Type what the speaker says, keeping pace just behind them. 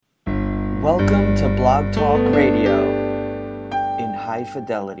Welcome to Blog Talk Radio in high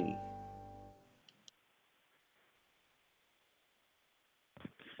fidelity.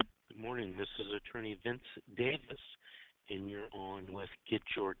 Good morning. This is Attorney Vince Davis, and you're on with Get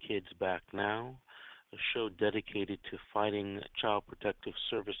Your Kids Back Now, a show dedicated to fighting Child Protective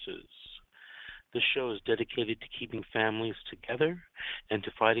Services. This show is dedicated to keeping families together and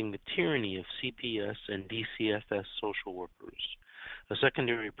to fighting the tyranny of CPS and DCFS social workers. A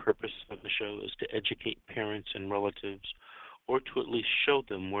secondary purpose of the show is to educate parents and relatives, or to at least show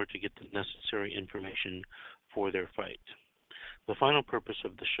them where to get the necessary information for their fight. The final purpose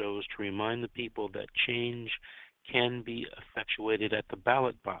of the show is to remind the people that change can be effectuated at the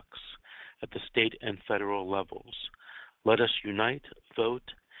ballot box at the state and federal levels. Let us unite,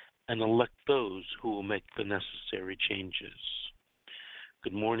 vote, and elect those who will make the necessary changes.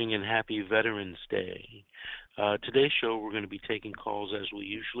 Good morning and happy Veterans Day. Today's show, we're going to be taking calls as we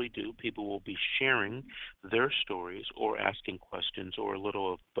usually do. People will be sharing their stories or asking questions or a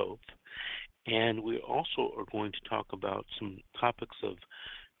little of both. And we also are going to talk about some topics of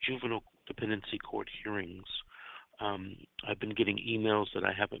juvenile dependency court hearings. I've been getting emails that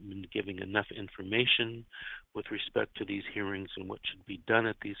I haven't been giving enough information with respect to these hearings and what should be done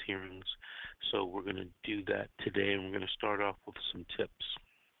at these hearings. So we're going to do that today, and we're going to start off with some tips.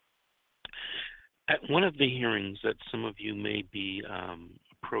 At one of the hearings that some of you may be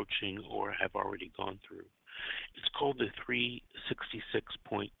approaching or have already gone through, it's called the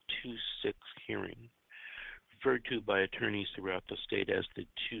 366.26 hearing, referred to by attorneys throughout the state as the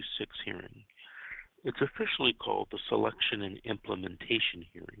 2-6 hearing. It's officially called the Selection and Implementation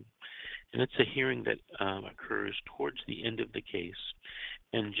hearing, and it's a hearing that occurs towards the end of the case.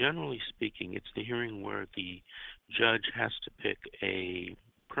 And generally speaking, it's the hearing where the judge has to pick a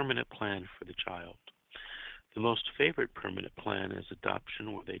permanent plan for the child. The most favorite permanent plan is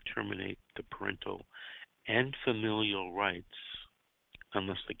adoption, where they terminate the parental and familial rights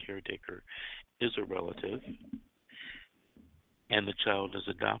unless the caretaker is a relative and the child is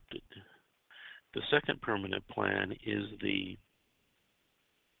adopted. The second permanent plan is the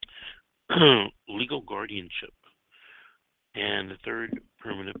legal guardianship, and the third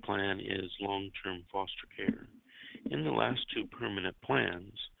permanent plan is long-term foster care. In the last two permanent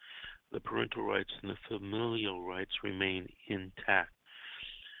plans, the parental rights and the familial rights remain intact.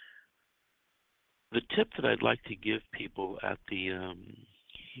 The tip that I'd like to give people at the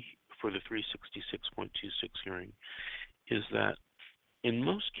for the 366.26 hearing is that in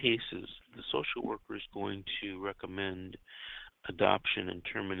most cases, the social worker is going to recommend adoption and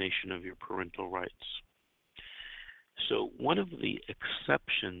termination of your parental rights. So one of the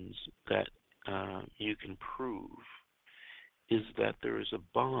exceptions that you can prove is that there is a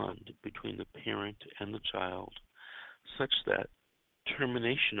bond between the parent and the child such that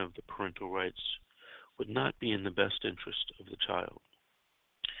termination of the parental rights would not be in the best interest of the child.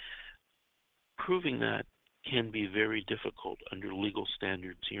 Proving that can be very difficult under legal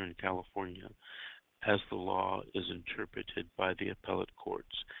standards here in California, as the law is interpreted by the appellate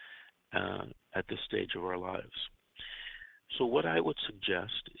courts at this stage of our lives. So what I would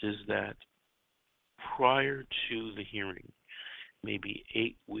suggest is that prior to the hearing, maybe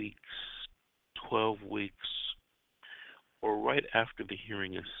 8 weeks, 12 weeks, or right after the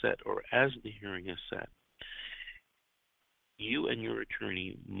hearing is set, or as the hearing is set, you and your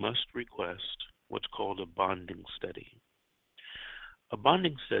attorney must request what's called a bonding study. A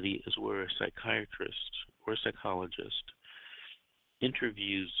bonding study is where a psychiatrist or psychologist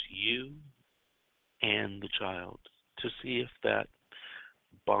interviews you and the child to see if that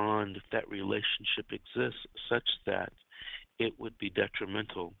bond, if that relationship exists such that it would be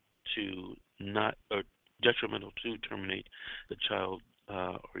detrimental to terminate the child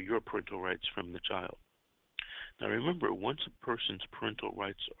or your parental rights from the child. Now remember, once a person's parental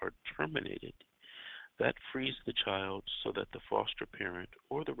rights are terminated, that frees the child so that the foster parent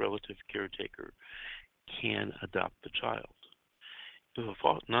or the relative caretaker can adopt the child. If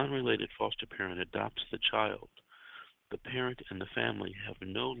a non-related foster parent adopts the child, the parent and the family have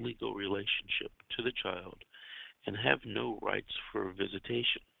no legal relationship to the child and have no rights for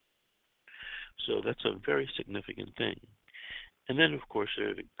visitation. So that's a very significant thing. And then, of course, there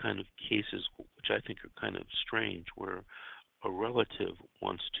are the kind of cases which I think are kind of strange, where a relative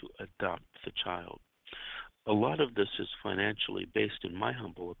wants to adopt the child. A lot of this is financially based, in my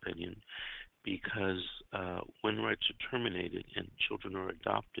humble opinion, because when rights are terminated and children are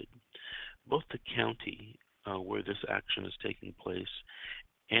adopted, both the county where this action is taking place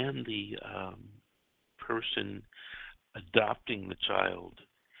and the person adopting the child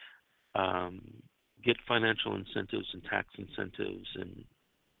get financial incentives and tax incentives and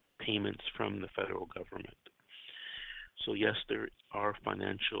payments from the federal government. So yes, there are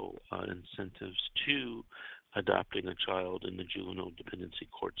financial incentives to adopting a child in the juvenile dependency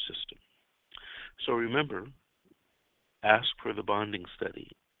court system. So remember, ask for the bonding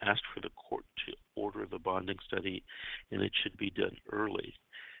study. Ask for the court to order the bonding study, and it should be done early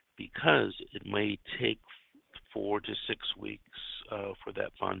because it may take 4 to 6 weeks for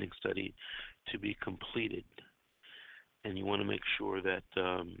that bonding study to be completed. And you want to make sure that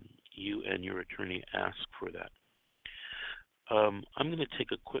you and your attorney ask for that. I'm going to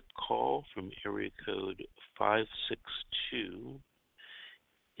take a quick call from area code 562,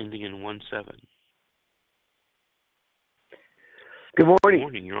 ending in 17. Good morning. Good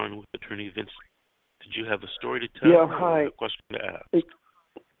morning. You're on with Attorney Vince. Did you have a story to tell? Yeah, hi. Or a question to ask?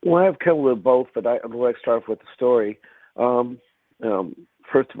 Well, I have kind of both, but I'm going to start off with the story.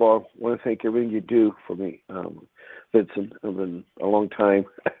 First of all, I want to thank everything you do for me, Vincent. I've been a long time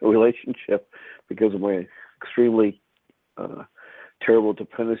relationship because of my extremely terrible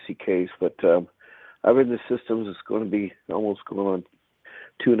dependency case, but I've been in the systems. It's going to be almost going on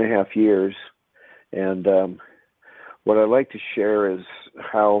 2.5 years, and what I'd like to share is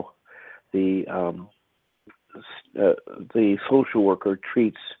how the social worker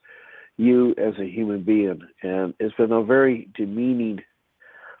treats you as a human being, and it's been a very demeaning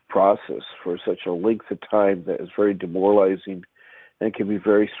process for such a length of time that is very demoralizing and can be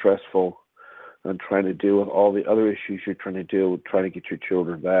very stressful on trying to deal with all the other issues you're trying to deal with, trying to get your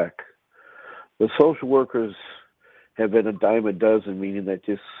children back. The social workers have been a dime a dozen, meaning that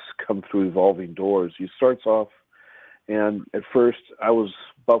just come through evolving doors. You starts off, and at first I was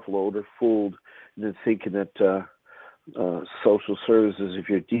buffaloed or fooled into thinking that social services, if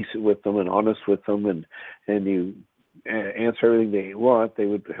you're decent with them and honest with them and you answer everything they want, they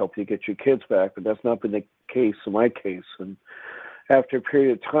would help you get your kids back. But that's not been the case in my case. And after a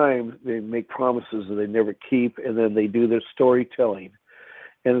period of time, they make promises that they never keep, and then they do their storytelling.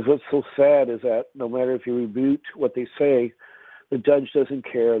 And what's so sad is that no matter if you rebuke what they say, the judge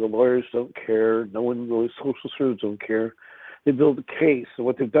doesn't care, the lawyers don't care, no one really, social services don't care. They build a case. And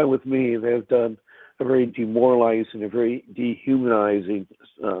what they've done with me, they've done a very demoralizing, a very dehumanizing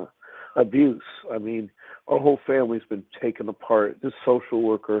abuse. I mean, our whole family's been taken apart. This social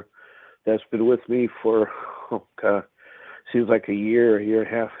worker that's been with me for, seems like a year and a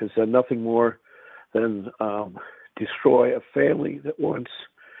half, has done nothing more than destroy a family that once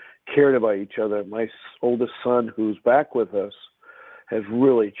cared about each other. My oldest son, who's back with us, has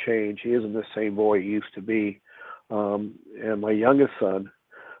really changed. He isn't the same boy he used to be. And my youngest son,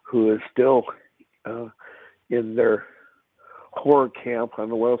 who is still in their horror camp, I don't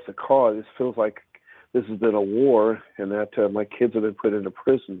know what else to call it. It feels like this has been a war, and that my kids have been put into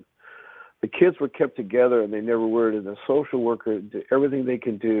prison. The kids were kept together, and they never were. And the social worker did everything they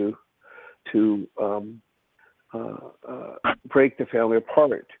can do to break the family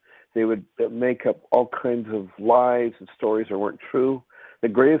apart. They would make up all kinds of lies and stories that weren't true. The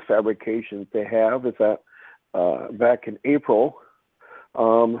greatest fabrication they have is that back in April,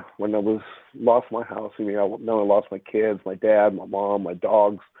 when I lost my house, I lost my kids, my dad, my mom, my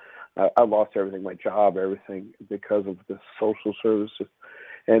dogs. I lost everything, my job, everything, because of the social services.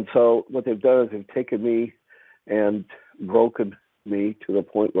 And so what they've done is they've taken me and broken me to the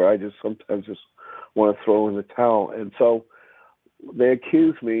point where I just sometimes just want to throw in the towel. And so they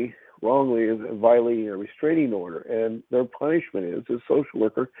accuse me wrongly of violating a restraining order. And their punishment is, as a social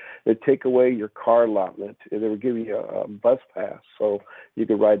worker, they take away your car allotment, and they would give you a bus pass so you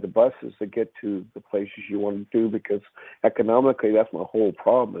could ride the buses to get to the places you want to do, because economically, that's my whole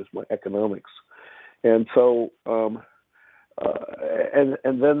problem, is my economics. And so, and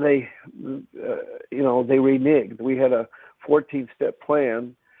then they, they reneged. We had a 14-step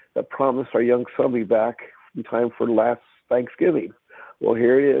plan that promised our young son be back in time for last Thanksgiving. Well,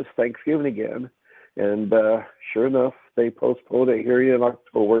 here it is, Thanksgiving again, and sure enough, they postponed a hearing in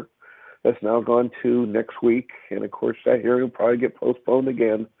October. That's now gone to next week, and of course, that hearing will probably get postponed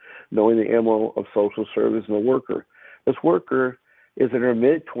again, knowing the MO of social service and the worker. This worker is in her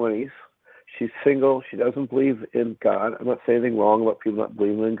mid-20s. She's single. She doesn't believe in God. I'm not saying anything wrong about people not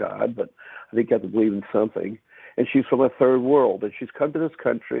believing in God, but I think you have to believe in something. And she's from a third world, and she's come to this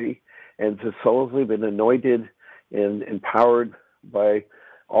country and has supposedly been anointed and empowered by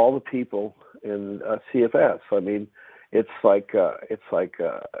all the people in CFS. I mean, it's a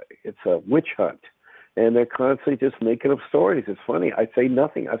witch hunt, and they're constantly just making up stories. It's funny. I say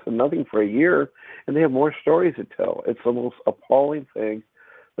nothing. I said nothing for a year, and they have more stories to tell. It's the most appalling thing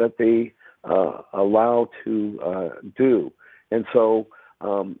that they allow to do. And so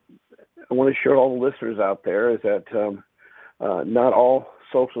I want to share all the listeners out there is that not all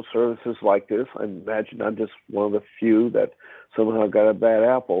social services like this. I imagine I'm just one of the few that somehow got a bad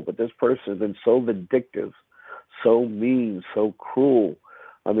apple, but this person has been so vindictive, so mean, so cruel.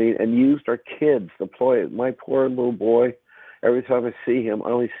 I mean, and used our kids to ploy it. My poor little boy, every time I see him, I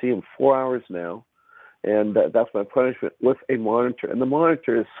only see him 4 hours now, and that's my punishment with a monitor. And the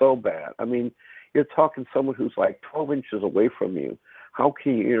monitor is so bad. I mean, you're talking someone who's like 12 inches away from you. How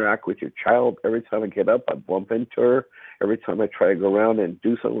can you interact with your child? Every time I get up, I bump into her. Every time I try to go around and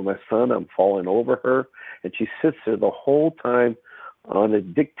do something with my son, I'm falling over her. And she sits there the whole time on a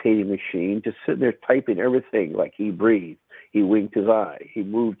dictating machine, just sitting there typing everything, like he breathed, he winked his eye, he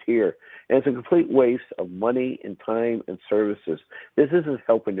moved here. And it's a complete waste of money and time and services. This isn't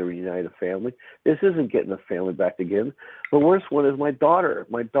helping to reunite a family. This isn't getting a family back together. The worst one is my daughter.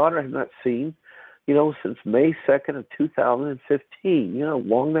 My daughter I have not seen, since May 2nd of 2015. You know how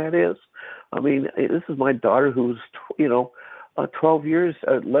long that is? I mean, this is my daughter who's, 12 years,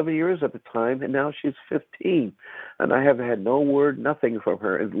 11 years at the time, and now she's 15. And I have had no word, nothing from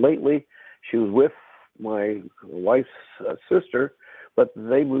her. And lately, she was with my wife's sister, but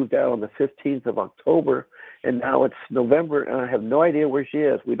they moved out on the 15th of October, and now it's November, and I have no idea where she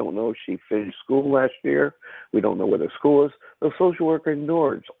is. We don't know if she finished school last year. We don't know where the school is. The social worker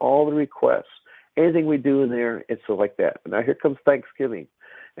ignores all the requests. Anything we do in there, it's like that. And now here comes Thanksgiving,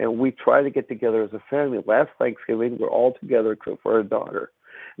 and we try to get together as a family. Last Thanksgiving, we're all together except for our daughter.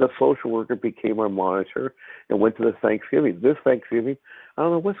 The social worker became our monitor and went to the Thanksgiving. This Thanksgiving, I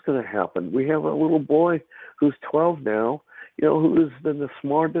don't know what's going to happen. We have a little boy who's 12 now, who has been the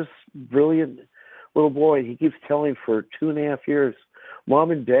smartest, brilliant little boy. He keeps telling for 2.5 years,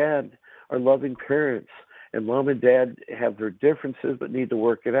 Mom and Dad are loving parents. And Mom and Dad have their differences but need to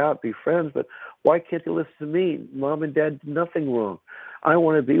work it out, be friends. But why can't they listen to me? Mom and Dad did nothing wrong. I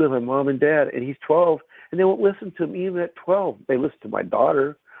want to be with my mom and dad. And he's 12, and they won't listen to him even at 12. They listen to my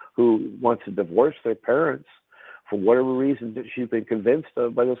daughter, who wants to divorce their parents for whatever reason that she's been convinced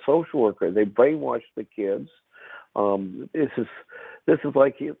of by the social worker. They brainwash the kids. This is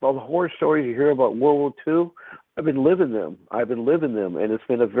like all the horror stories you hear about World War II. I've been living them, and it's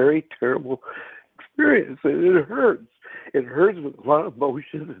been a very terrible experience. It hurts. It hurts with a lot of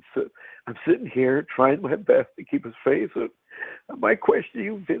emotion. I'm sitting here trying my best to keep his face. My question to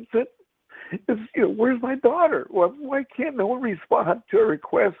you, Vincent, is, where's my daughter? Why can't no one respond to a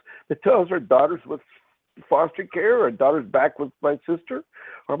request that tells our daughter's with foster care, or our daughter's back with my sister,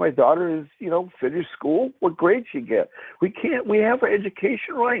 or my daughter is, finished school? What grade she get? We have our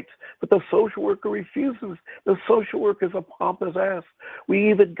education rights, but the social worker refuses. The social worker is a pompous ass. We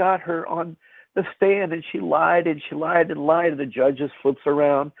even got her on the stand, and she lied and she lied and lied, and the judge just flips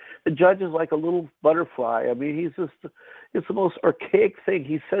around. The judge is like a little butterfly. I mean, it's the most archaic thing.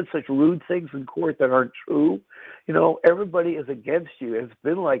 He said such rude things in court that aren't true. Everybody is against you. It's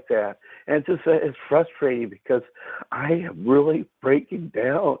been like that. And it's frustrating because I am really breaking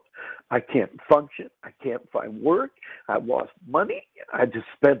down. I can't function. I can't find work. I've lost money. I just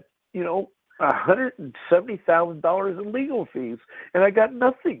spent, $170,000 in legal fees, and I got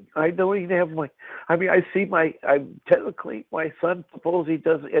nothing. I don't even have technically my son, suppose he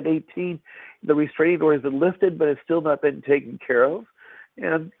does at 18, the restraining order has been lifted, but it's still not been taken care of.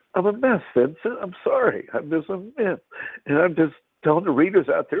 And I'm a mess, Vincent. I'm sorry. I'm just a mess. And I'm just telling the readers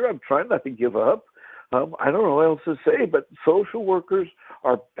out there, I'm trying not to give up. I don't know what else to say, but social workers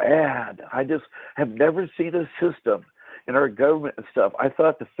are bad. I just have never seen a system in our government and stuff. I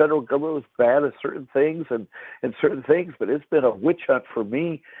thought the federal government was bad at certain things and certain things, but it's been a witch hunt for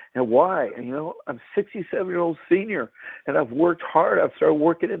me. And why? And, I'm a 67-year-old senior, and I've worked hard. I've started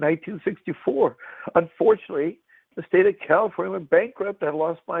working in 1964. Unfortunately, the state of California went bankrupt. I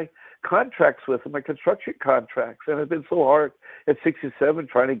lost my contracts with them, my construction contracts, and it's been so hard at 67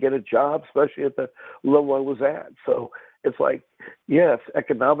 trying to get a job, especially at the level I was at. So it's like, yes,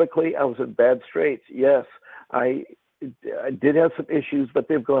 economically, I was in bad straits. Yes, I did have some issues, but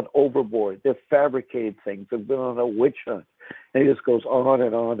they've gone overboard. They've fabricated things. They've been on a witch hunt. And it just goes on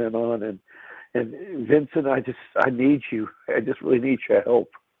and on and on. And Vincent, I need you. I just really need your help.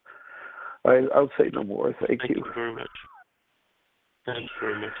 I'll say no more. Thank you. Thank you very much. Thanks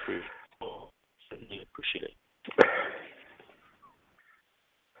very much for your call. Certainly appreciate it.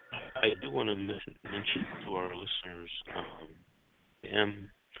 I do want to mention to our listeners, I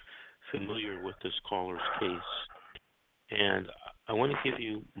am familiar with this caller's case. And I want to give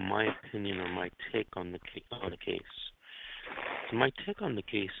you my opinion or my take on the case. So my take on the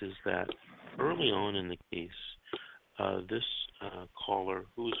case is that early on in the case, this caller,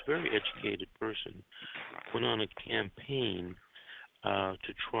 who was a very educated person, went on a campaign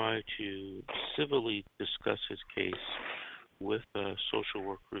to try to civilly discuss his case with social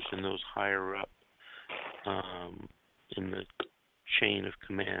workers and those higher up um, in the chain of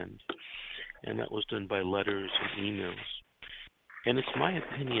command, and that was done by letters and emails. And it's my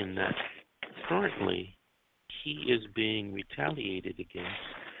opinion that currently he is being retaliated against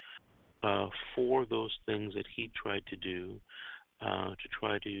for those things that he tried to do to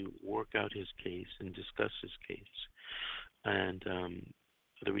try to work out his case and discuss his case. And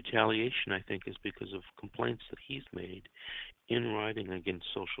the retaliation, I think, is because of complaints that he's made in writing against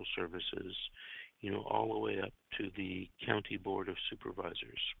social services, all the way up to the county board of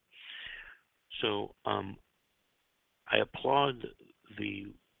supervisors. So I applaud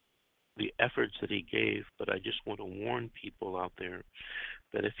the efforts that he gave, but I just want to warn people out there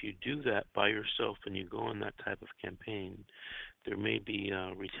that if you do that by yourself and you go on that type of campaign, there may be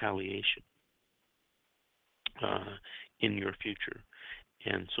retaliation in your future.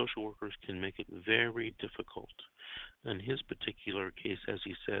 And social workers can make it very difficult. In his particular case, as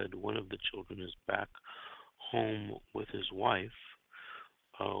he said, one of the children is back home with his wife.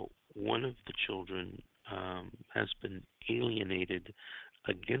 One of the children has been alienated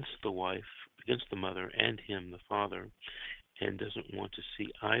against the wife, against the mother and him, the father, and doesn't want to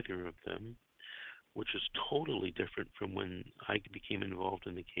see either of them, which is totally different from when I became involved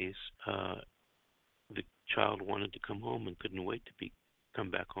in the case. The child wanted to come home and couldn't wait to come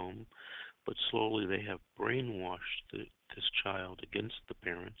back home, but slowly they have brainwashed this child against the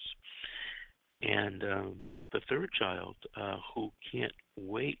parents. And the third child, who can't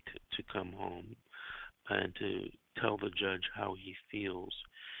wait to come home and to tell the judge how he feels,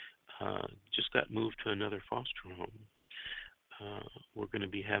 just got moved to another foster home. We're going to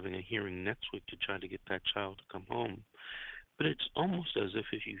be having a hearing next week to try to get that child to come home. But it's almost as if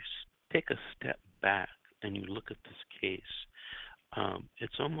you take a step back and you look at this case,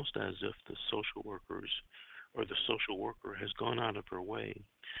 it's almost as if the social workers or the social worker has gone out of her way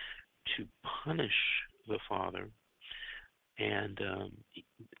to punish the father, and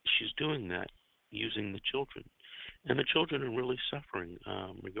she's doing that using the children. And the children are really suffering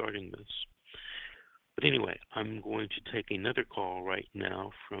regarding this. But anyway, I'm going to take another call right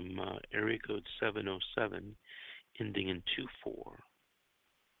now from area code 707, ending in 24.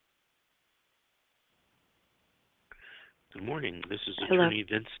 Good morning. This is Attorney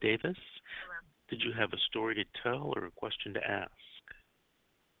Vince Davis. Did you have a story to tell or a question to ask?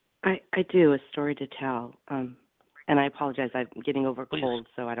 I do, a story to tell. And I apologize, I'm getting over Please. cold,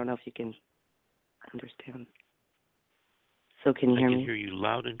 so I don't know if you can understand. So can you hear me? I can hear you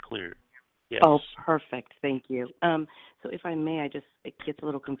loud and clear. Yes. Oh, perfect. Thank you. So if I may, it gets a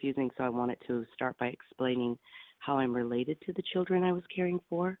little confusing, so I wanted to start by explaining how I'm related to the children I was caring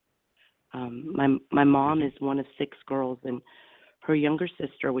for. My mom is one of 6 girls, and her younger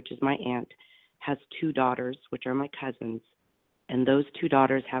sister, which is my aunt, has 2 daughters, which are my cousins, and those 2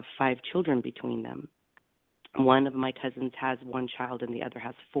 daughters have 5 children between them. One of my cousins has 1 child, and the other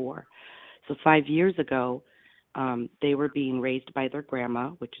has 4. So 5 years ago, they were being raised by their grandma,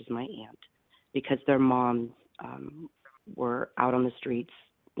 which is my aunt, because their moms were out on the streets,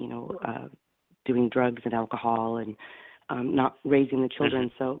 doing drugs and alcohol and not raising the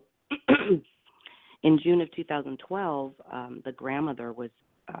children. So in June of 2012, the grandmother was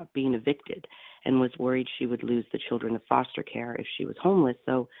being evicted and was worried she would lose the children to foster care if she was homeless.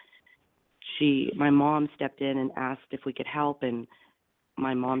 So my mom stepped in and asked if we could help, and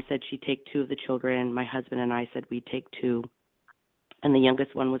my mom said she'd take 2 of the children. My husband and I said we'd take 2, and the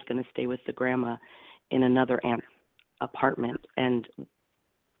youngest one was going to stay with the grandma in another aunt's apartment. And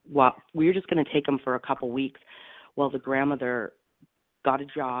we were just going to take them for a couple weeks while the grandmother got a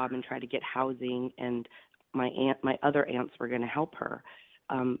job and tried to get housing, and my other aunts were going to help her.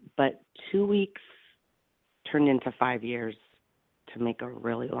 But 2 weeks turned into 5 years, to make a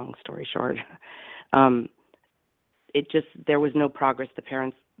really long story short. There was no progress. The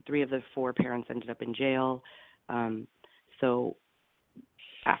parents, 3 of the 4 parents ended up in jail. So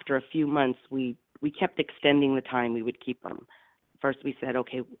after a few months, we kept extending the time we would keep them. First we said,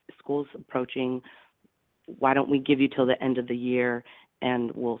 okay, school's approaching. Why don't we give you till the end of the year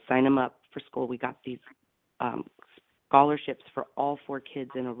and we'll sign them up for school. We got these scholarships for all 4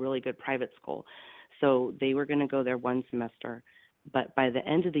 kids in a really good private school. So they were going to go there 1 semester. But by the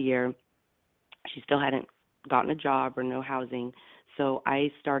end of the year, she still hadn't gotten a job or no housing. So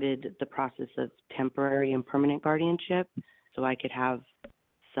I started the process of temporary and permanent guardianship so I could have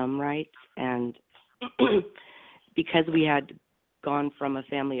some rights. And because we had gone from a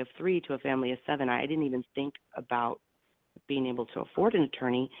family of 3 to a family of 7, I didn't even think about being able to afford an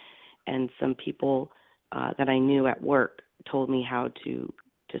attorney. And some people that I knew at work told me how to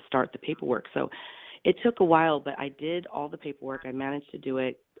start the paperwork. So It took a while, but I did all the paperwork. I managed to do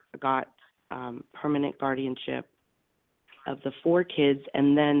it. I got permanent guardianship of the 4 kids,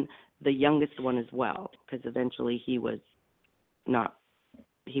 and then the youngest one as well, because eventually he wasn't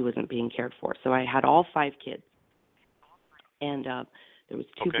being cared for. So I had all 5 kids, and there was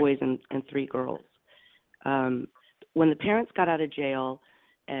 2 boys and 3 girls. When the parents got out of jail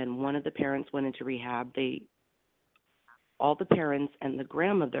and one of the parents went into rehab, all the parents and the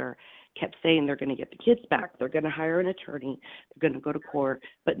grandmother kept saying they're going to get the kids back. They're going to hire an attorney. They're going to go to court,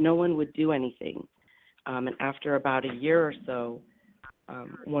 but no one would do anything. And after about a year or so,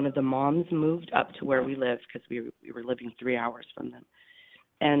 one of the moms moved up to where we lived, because we were living 3 hours from them,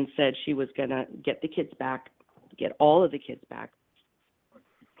 and said she was going to get the kids back, get all of the kids back.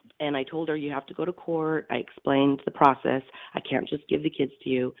 And I told her, you have to go to court. I explained the process. I can't just give the kids to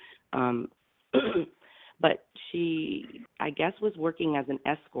you. But she, I guess, was working as an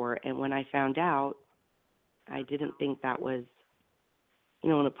escort. And when I found out, I didn't think that was,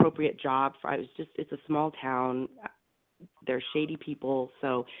 an appropriate job. It's a small town. They're shady people.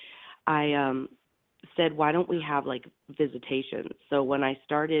 So I said, why don't we have, visitations? So when I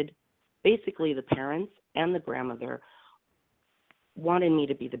started, basically the parents and the grandmother wanted me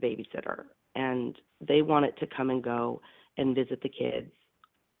to be the babysitter, and they wanted to come and go and visit the kids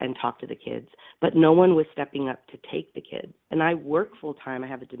and talk to the kids, but no one was stepping up to take the kids. And I work full time. I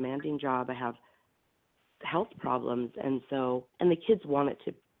have a demanding job. I have health problems, and the kids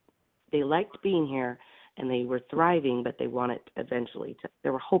they liked being here, and they were thriving, but they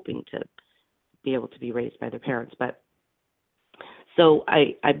were hoping to be able to be raised by their parents. But so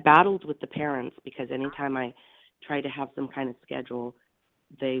I battled with the parents, because anytime I tried to have some kind of schedule,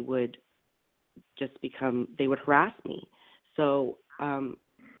 they would harass me. So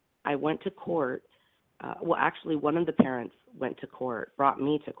I went to court. Actually, one of the parents went to court, brought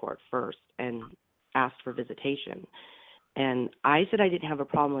me to court first, and asked for visitation. And I said I didn't have a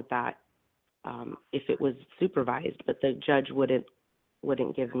problem with that if it was supervised, but the judge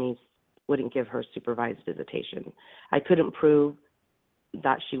wouldn't give her supervised visitation. I couldn't prove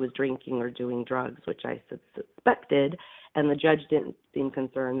that she was drinking or doing drugs, which I suspected, and the judge didn't seem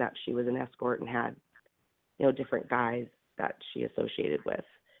concerned that she was an escort and had, different guys that she associated with,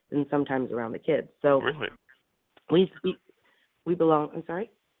 and sometimes around the kids. So really, we belong. I'm sorry.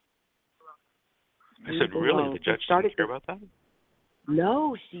 I said, really, the judge didn't care about that?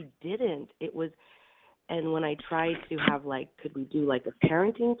 No, she didn't. It was, and when I tried to have could we do a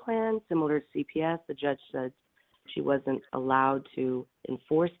parenting plan similar to CPS, the judge said she wasn't allowed to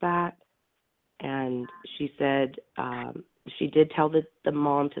enforce that. And she said she did tell the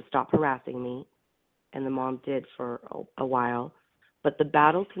mom to stop harassing me, and the mom did for a while. But the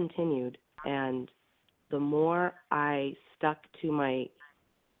battle continued, and the more I stuck to my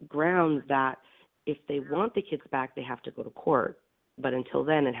ground that if they want the kids back, they have to go to court. But until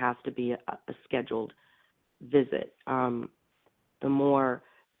then, it has to be a scheduled visit. The more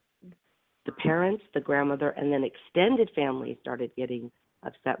the parents, the grandmother, and then extended family started getting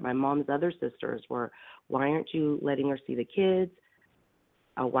upset. My mom's other sisters were, why aren't you letting her see the kids?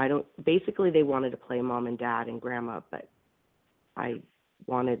 Basically they wanted to play mom and dad and grandma, but I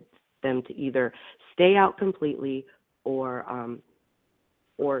wanted them to either stay out completely or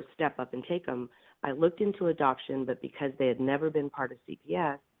step up and take them. I looked into adoption, but because they had never been part of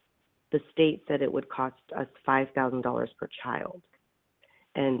CPS, the state said it would cost us $5,000 per child.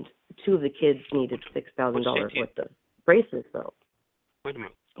 And 2 of the kids needed $6,000 worth of braces, though. Wait a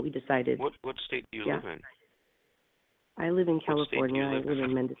minute. We decided. What state do you live in? I live in California. I live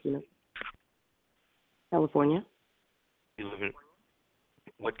in Mendocino. California. You live in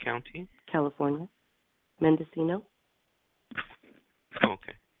what county? California. Mendocino. Oh,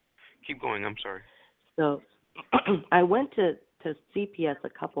 okay. Keep going. I'm sorry. So I went to CPS a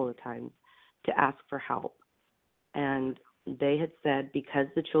couple of times to ask for help. And they had said because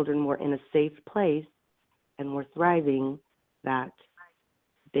the children were in a safe place and were thriving, that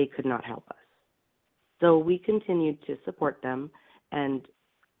they could not help us. So we continued to support them, and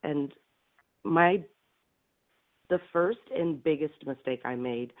the first and biggest mistake I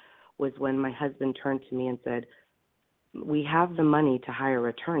made was when my husband turned to me and said, we have the money to hire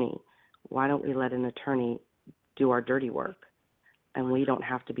an attorney. Why don't we let an attorney do our dirty work? And we don't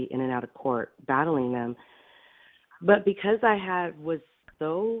have to be in and out of court battling them. But because I was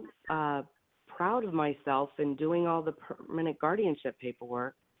so proud of myself in doing all the permanent guardianship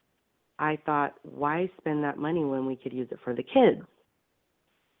paperwork, I thought, why spend that money when we could use it for the kids,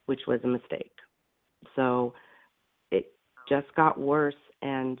 which was a mistake. So it just got worse,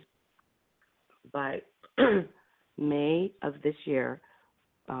 and by May of this year,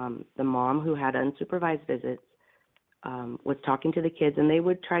 the mom who had unsupervised visits was talking to the kids, and they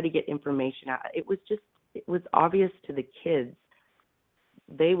would try to get information out. It was obvious to the kids.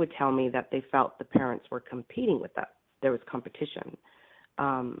 They would tell me that they felt the parents were competing with us. There was competition.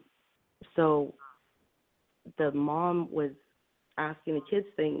 So the mom was asking the kids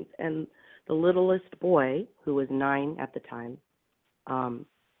things, and the littlest boy, who was 9 at the time,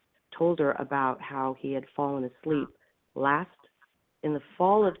 told her about how he had fallen asleep in the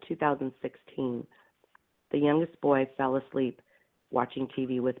fall of 2016. The youngest boy fell asleep watching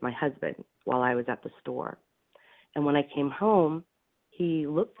TV with my husband while I was at the store. And when I came home, he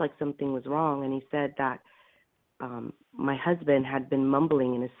looked like something was wrong, and he said that my husband had been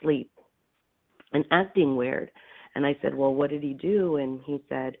mumbling in his sleep and acting weird. And I said, well, what did he do? And he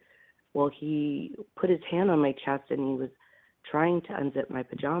said, well, he put his hand on my chest, and he was trying to unzip my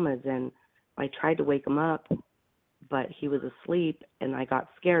pajamas, and I tried to wake him up, but he was asleep, and I got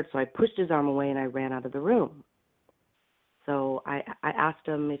scared, so I pushed his arm away, and I ran out of the room. So I asked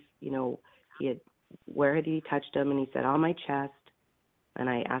him if, where had he touched him, and he said, on my chest, and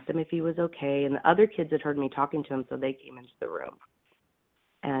I asked him if he was okay, and the other kids had heard me talking to him, so they came into the room.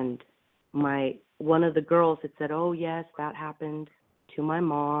 And one of the girls had said, oh, yes, that happened to my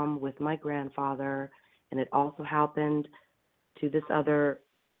mom with my grandfather, and it also happened to this other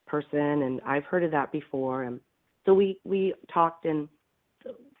person, and I've heard of that before. And so we talked, and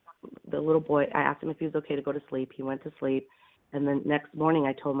the little boy, I asked him if he was okay to go to sleep. He went to sleep, and then next morning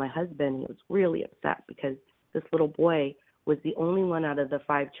I told my husband. He was really upset because this little boy was the only one out of the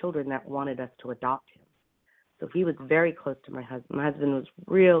 5 children that wanted us to adopt him. So he was very close to my husband. My husband was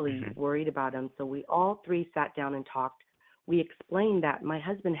really worried about him. So we all 3 sat down and talked. We explained that my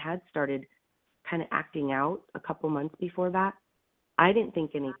husband had started kind of acting out a couple months before that. I didn't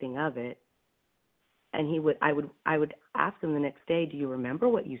think anything of it. And I would ask him the next day, do you remember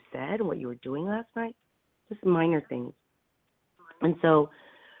what you said and what you were doing last night? Just minor things. And so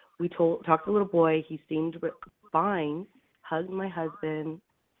we talked to the little boy. He seemed fine, hugged my husband.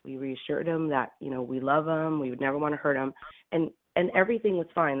 We reassured him that, we love him. We would never want to hurt him. And everything was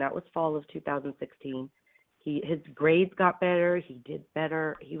fine. That was fall of 2016. His grades got better. He did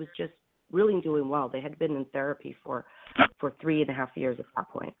better. He was just really doing well. They had been in therapy for 3.5 years at that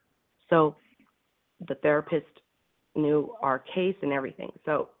point. So the therapist knew our case and everything.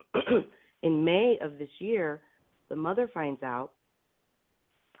 So in May of this year, the mother finds out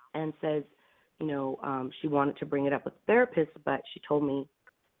and says, she wanted to bring it up with the therapist, but she told me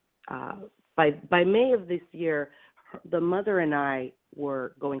by May of this year, the mother and I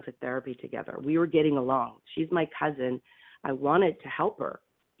were going to therapy together. We were getting along. She's my cousin. I wanted to help her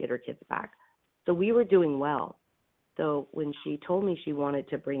get her kids back. So we were doing well. So when she told me she wanted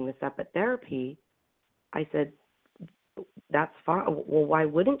to bring this up at therapy, I said, that's fine. Well, why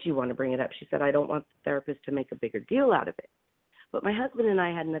wouldn't you want to bring it up? She said, I don't want the therapist to make a bigger deal out of it. But my husband and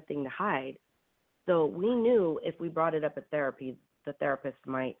I had nothing to hide. So we knew if we brought it up at therapy, the therapist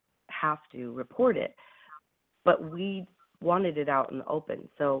might have to report it. But we wanted it out in the open.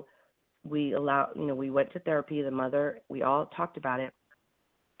 So we went to therapy, the mother, we all talked about it.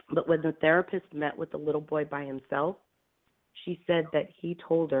 But when the therapist met with the little boy by himself, she said that he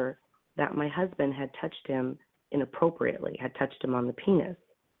told her that my husband had touched him inappropriately, had touched him on the penis,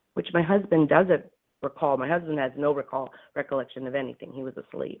 which my husband doesn't recall. My husband has no recollection of anything. He was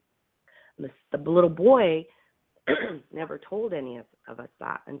asleep. The little boy never told any of us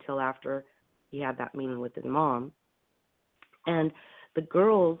that until after he had that meeting with his mom. And the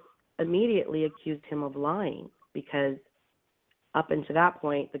girls immediately accused him of lying because up until that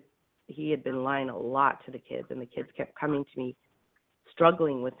point, he had been lying a lot to the kids, and the kids kept coming to me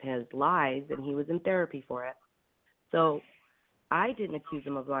struggling with his lies, and he was in therapy for it. So I didn't accuse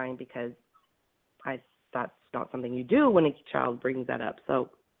him of lying because that's not something you do when a child brings that up. So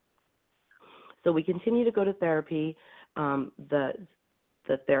we continue to go to therapy. The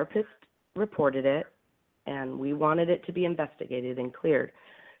therapist reported it, and we wanted it to be investigated and cleared.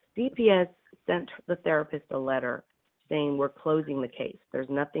 CPS sent the therapist a letter saying we're closing the case. There's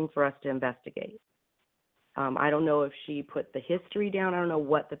nothing for us to investigate. I don't know if she put the history down. I don't know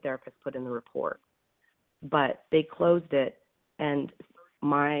what the therapist put in the report, but they closed it. And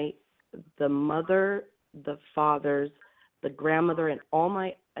the mother, the fathers, the grandmother, and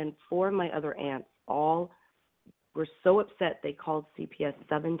 4 of my other aunts all were so upset they called CPS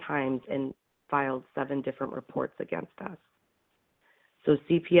 7 times and filed 7 different reports against us. So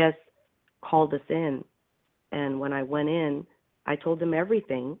CPS called us in, and when I went in, I told them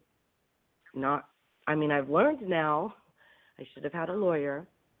everything. I've learned now. I should have had a lawyer.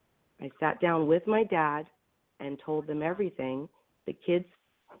 I sat down with my dad and told them everything. The kids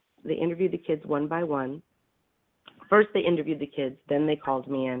they interviewed the kids one by one. First, they interviewed the kids, then they called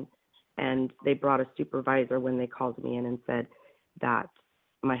me in, and they brought a supervisor when they called me in and said that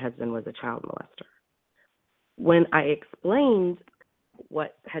my husband was a child molester. When I explained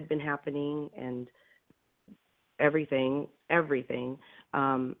what had been happening and everything,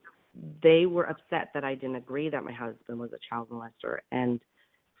 they were upset that I didn't agree that my husband was a child molester and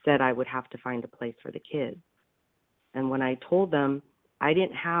said I would have to find a place for the kids. And when I told them I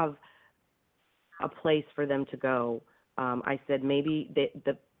didn't have a place for them to go, I said maybe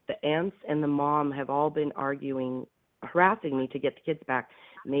the aunts and the mom have all been harassing me to get the kids back.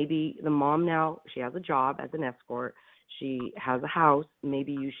 Maybe the mom now, she has a job as an escort. She has a house.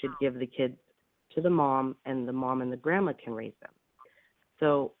 Maybe you should give the kids to the mom, and the mom and the grandma can raise them.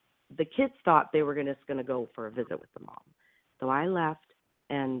 So the kids thought they were just going to go for a visit with the mom. So I left,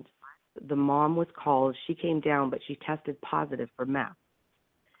 and the mom was called. She came down, but she tested positive for meth.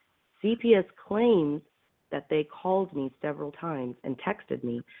 CPS claims that they called me several times and texted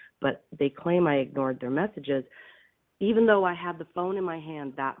me, but they claim I ignored their messages, even though I had the phone in my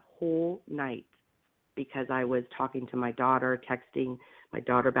hand that whole night because I was talking to my daughter, texting my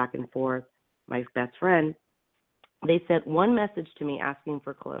daughter back and forth, my best friend. They sent one message to me asking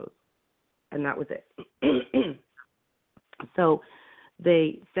for clothes, and that was it. So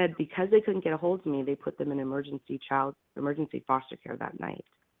they said because they couldn't get a hold of me, they put them in emergency foster care that night.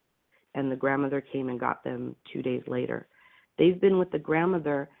 And the grandmother came and got them 2 days later. They've been with the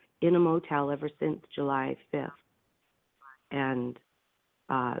grandmother in a motel ever since July 5th. And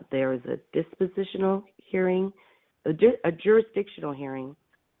there is a dispositional hearing, a jurisdictional hearing.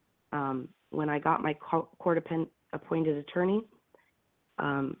 When I got my court-appointed attorney,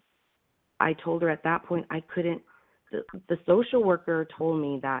 I told her at that point I couldn't. The social worker told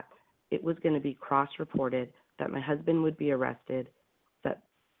me that it was going to be cross-reported, that my husband would be arrested, that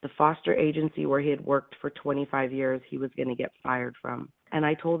the foster agency where he had worked for 25 years, he was going to get fired from. And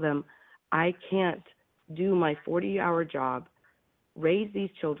I told them, I can't do my 40-hour job, raise these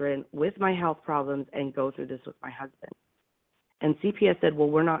children with my health problems, and go through this with my husband. And CPS said, well,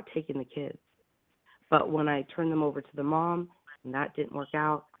 we're not taking the kids. But when I turned them over to the mom, and that didn't work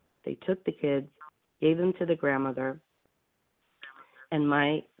out, they took the kids, gave them to the grandmother, and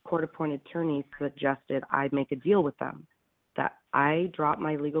my court-appointed attorney suggested I make a deal with them, that I drop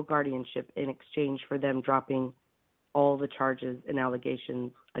my legal guardianship in exchange for them dropping all the charges and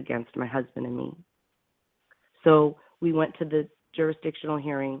allegations against my husband and me. So we went to the jurisdictional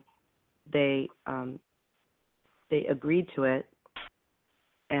hearing. They agreed to it,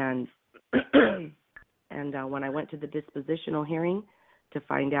 and when I went to the dispositional hearing to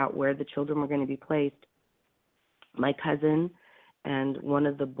find out where the children were going to be placed, my cousin and one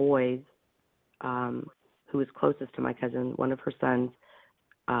of the boys, who was closest to my cousin, one of her sons,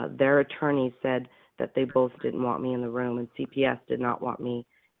 their attorney said that they both didn't want me in the room, and CPS did not want me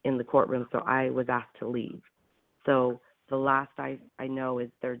in the courtroom, so I was asked to leave. So the last I know is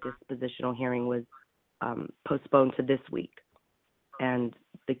their dispositional hearing was postponed to this week, and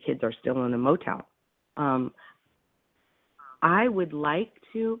the kids are still in a motel. I would like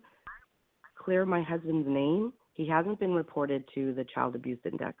to clear my husband's name. He hasn't been reported to the Child Abuse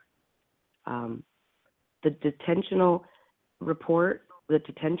Index. The detention report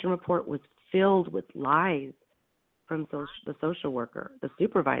was filled with lies from the social worker, the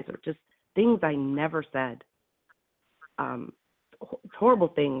supervisor, just things I never said. Horrible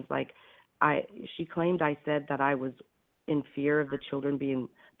things like she claimed I said that I was in fear of the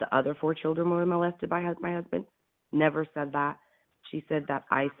other 4 children were molested by my husband. Never said that. She said that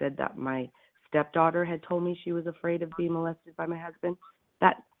I said that my stepdaughter had told me she was afraid of being molested by my husband.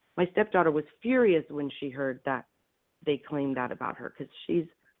 That my stepdaughter was furious when she heard that they claimed that about her, because she's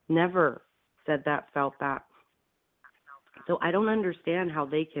never said that, felt that. So I don't understand how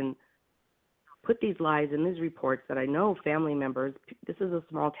they can put these lies in these reports that I know family members, this is a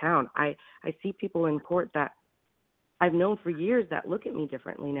small town. I see people in court that I've known for years that look at me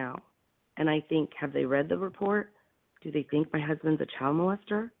differently now. And I think, have they read the report? Do they think my husband's a child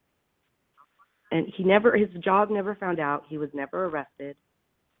molester? And his job never found out. He was never arrested.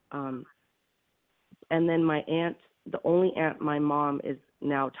 And then my aunt, the only aunt my mom is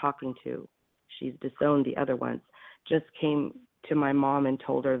now talking to, she's disowned the other ones, just came to my mom and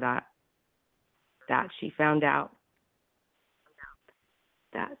told her that she found out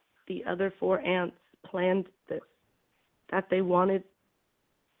that the other 4 aunts planned this, that they wanted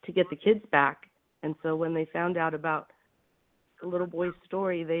to get the kids back. And so when they found out about the little boy's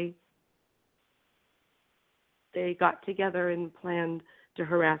story, they got together and planned to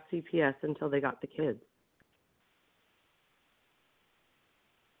harass CPS until they got the kids.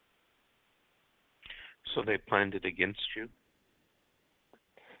 So they planned it against you?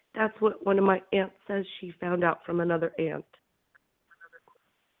 That's what one of my aunts says she found out from another aunt.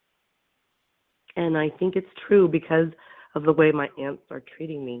 And I think it's true because of the way my aunts are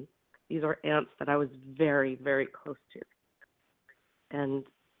treating me. These are aunts that I was very, very close to. And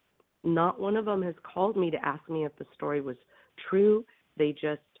not one of them has called me to ask me if the story was true. They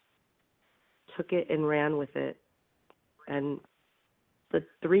just took it and ran with it. And the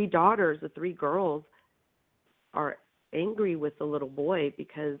three daughters, the three girls, are angry with the little boy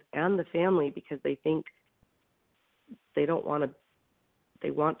and the family because they think they want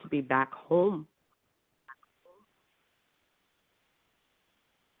to be back home.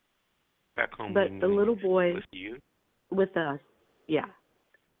 Back home, but the little boy with you? With us, yeah.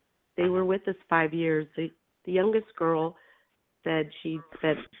 They were with us 5 years. The youngest girl said she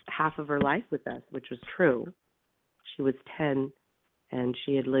spent half of her life with us, which was true. She was 10, and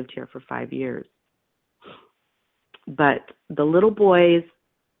she had lived here for 5 years. But the little boy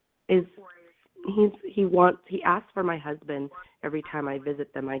he asks for my husband every time I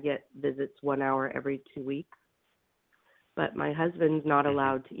visit them. I get visits 1 hour every 2 weeks. But my husband's not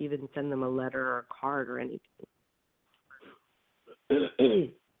allowed to even send them a letter or a card or anything.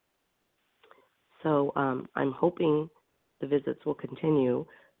 So I'm hoping the visits will continue.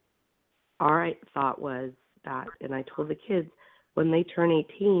 Our thought was that, and I told the kids, when they turn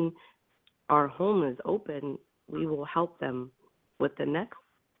 18, our home is open. We will help them with the next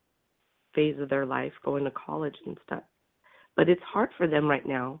phase of their life, going to college and stuff. But it's hard for them right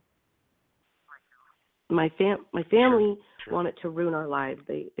now. My family wanted to ruin our lives.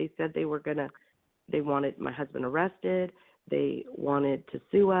 They said they wanted my husband arrested. They wanted to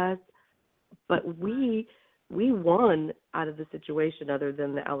sue us. But we won out of the situation other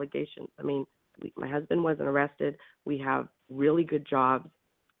than the allegations. I mean, my husband wasn't arrested. We have really good jobs.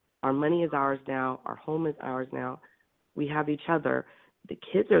 Our money is ours now. Our home is ours now. We have each other. The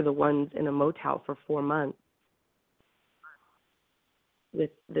kids are the ones in a motel for 4 months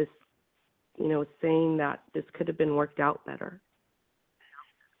with this, saying that this could have been worked out better.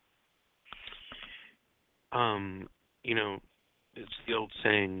 It's the old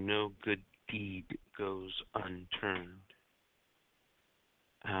saying, no good deed goes unturned.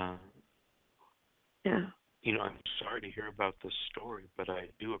 Yeah. I'm sorry to hear about this story, but I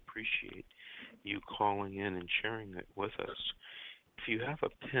do appreciate you calling in and sharing it with us. If you have a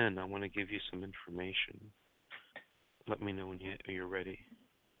pen, I want to give you some information. Let me know when you're ready.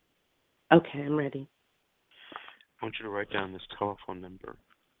 Okay, I'm ready. I want you to write down this telephone number: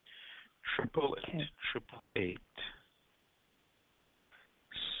 888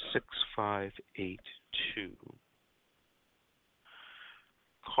 6582.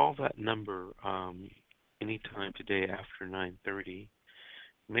 Call that number anytime today after 9:30.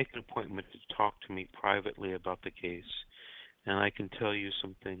 Make an appointment to talk to me privately about the case, and I can tell you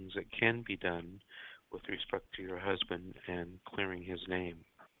some things that can be done with respect to your husband and clearing his name.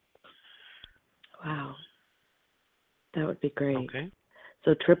 Wow. That would be great. Okay.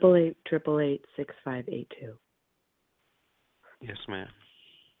 So 888-888-6582. Yes, ma'am.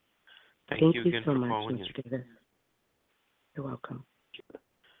 Thank you again so for much, calling Mr. in. Davis. You're welcome.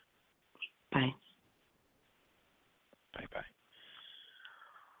 Bye. Bye-bye.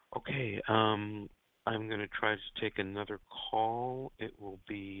 Okay, I'm going to try to take another call. It will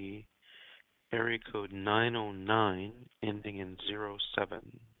be area code 909, ending in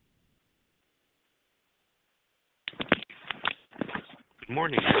 07. Good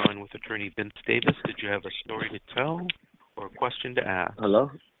morning, you're on with Attorney Vince Davis. Did you have a story to tell or a question to ask?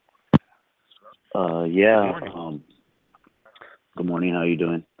 Hello? Yeah. Good morning. Good morning. How you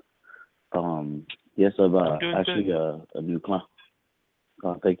doing? Yes, I'm actually good. a new client.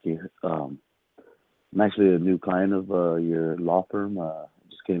 Thank you. I'm actually a new client of your law firm.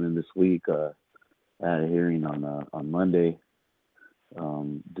 Just came in this week. I had a hearing on Monday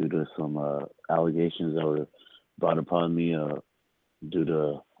due to some allegations that were brought upon me due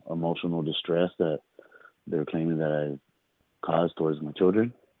to emotional distress that they're claiming that I caused towards my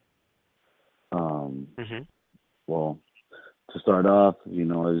children. Well, to start off, I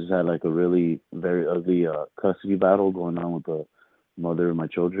just had like a really very ugly custody battle going on with the mother of my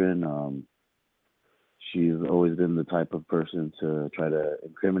children. She's always been the type of person to try to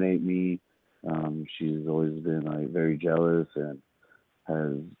incriminate me. She's always been like very jealous and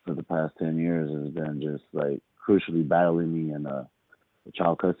has for the past 10 years has been just like crucially battling me in the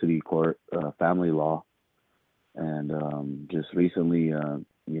child custody court, family law. And just recently,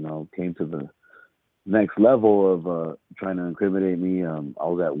 came to the next level of trying to incriminate me. I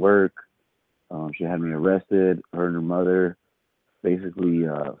was at work. She had me arrested. Her and her mother basically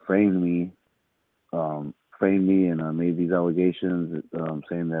framed me framed me and made these allegations,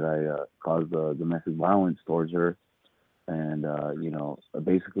 saying that I caused domestic violence towards her. And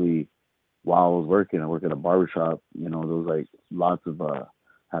basically, while I was working, I work at a barbershop. There was like lots of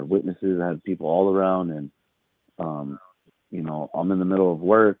had witnesses, I had people all around, and I'm in the middle of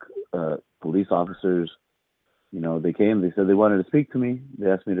work. Police officers, they came. They said they wanted to speak to me. They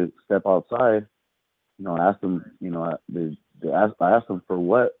asked me to step outside. I asked them. I asked them for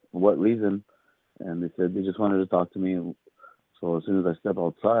what reason, and they said they just wanted to talk to me. So as soon as I step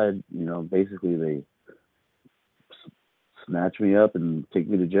outside, basically they snatch me up and take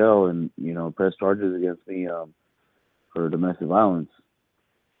me to jail and press charges against me for domestic violence.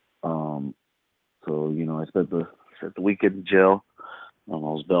 So I spent the weekend in jail. I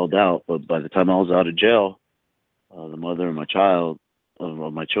was bailed out, but by the time I was out of jail, the mother of my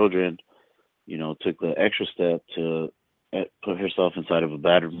children, took the extra step to put herself inside of a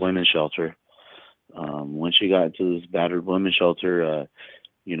battered women's shelter. When she got into this battered women's shelter,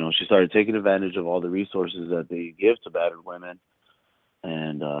 she started taking advantage of all the resources that they give to battered women.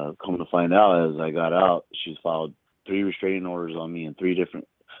 And come to find out, as I got out, she's filed 3 restraining orders on me in 3 different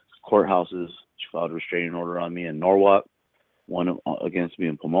courthouses. She filed a restraining order on me in Norwalk, one against me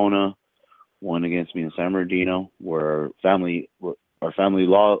in Pomona, one against me in San Bernardino, where our family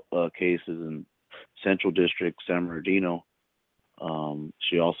law case is in Central District, San Bernardino.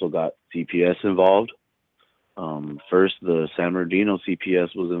 She also got CPS involved. First, the San Bernardino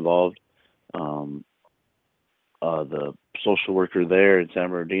CPS was involved. The social worker there in San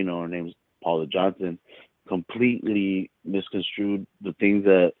Bernardino, her name's Paula Johnson, completely misconstrued the things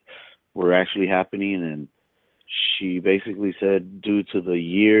that were actually happening, and she basically said, due to the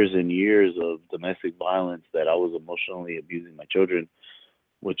years and years of domestic violence, that I was emotionally abusing my children,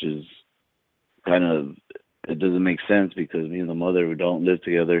 which is it doesn't make sense, because me and the mother, we don't live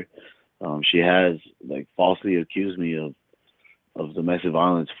together. She has falsely accused me of domestic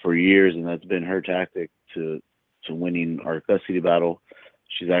violence for years, and that's been her tactic to winning our custody battle.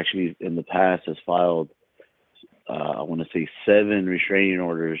 She's actually in the past has filed, I want to say 7 restraining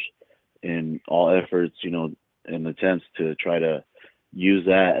orders in all efforts, in attempts to try to use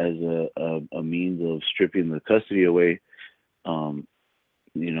that as a means of stripping the custody away. In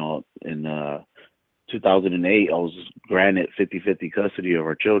 2008, I was granted 50-50 custody of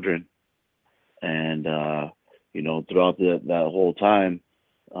our children. And, throughout that whole time,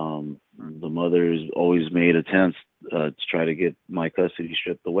 the mother has always made attempts to try to get my custody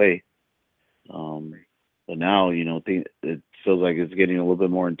stripped away. But now, it feels like it's getting a little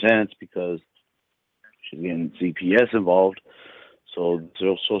bit more intense, because she's getting CPS involved. So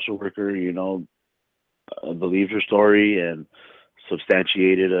the social worker, believed her story and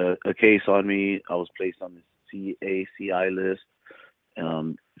substantiated a case on me. I was placed on the CACI list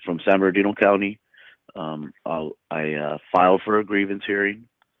from San Bernardino County. I filed for a grievance hearing.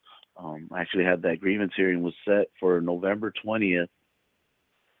 I actually had that grievance hearing was set for November 20th.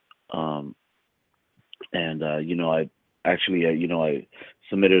 I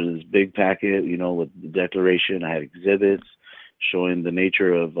submitted this big packet, with the declaration. I had exhibits showing the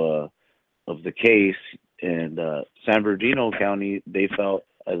nature of the case, and San Bernardino County, they felt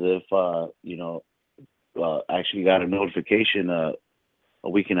as if actually got a notification a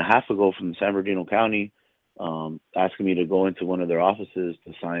week and a half ago from San Bernardino County, asking me to go into one of their offices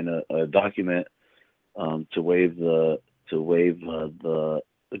to sign a document to waive the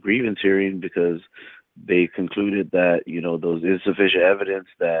grievance hearing, because they concluded that there was insufficient evidence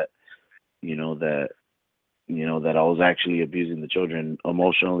that that I was actually abusing the children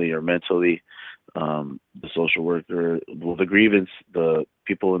emotionally or mentally. The social worker, the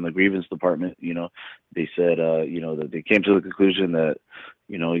people in the grievance department, they said, that they came to the conclusion that,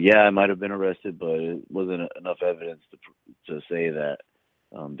 I might have been arrested, but it wasn't enough evidence to say that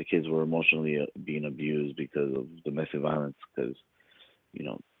the kids were emotionally being abused because of domestic violence, because,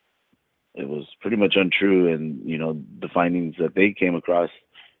 it was pretty much untrue. And, the findings that they came across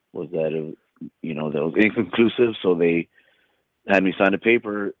was that that was inconclusive. So they had me sign a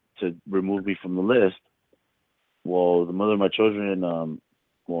paper to remove me from the list. Well, the mother of my children,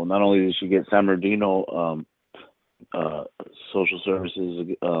 not only did she get San Bernardino social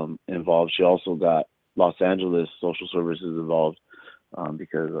services involved, she also got Los Angeles social services involved,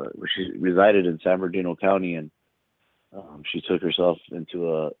 because she resided in San Bernardino County, and she took herself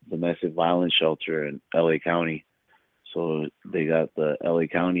into a domestic violence shelter in LA County. So they got the LA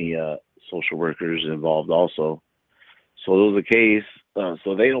County social workers involved also. So there was a case.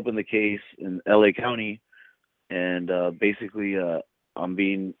 So they opened the case in LA County, and basically I'm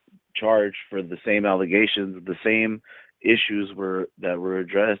being charged for the same allegations, the same issues that were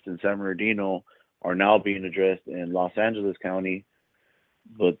addressed in San Bernardino are now being addressed in Los Angeles County.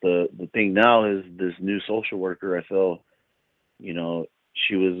 But the thing now is this new social worker, I feel, you know,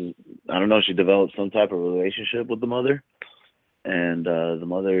 she was, I don't know, she developed some type of relationship with the mother, and the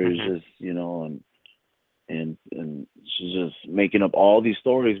mother is Mhm. just, you know, and she's just making up all these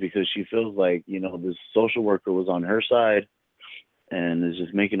stories because she feels like, you know, this social worker was on her side, and is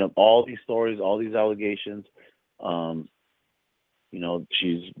just making up all these stories, all these allegations. Um, you know,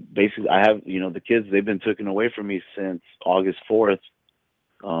 she's basically, I have, you know, the kids, they've been taken away from me since August 4th,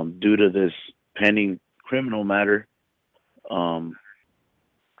 due to this pending criminal matter, um,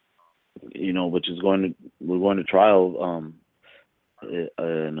 you know, which is we're going to trial,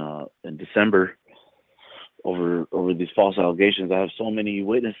 in December over these false allegations. I have so many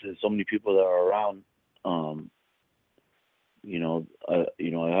witnesses, so many people that are around. Um, you know, I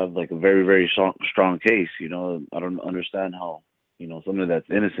have like a very, very strong case. You know, I don't understand how, you know, somebody that's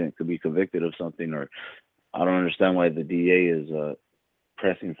innocent could be convicted of something, or I don't understand why the DA is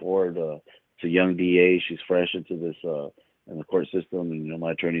pressing forward. It's a young DA. She's fresh into this in the court system, and you know,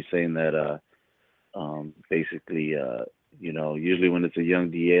 my attorney's saying that basically, you know, usually when it's a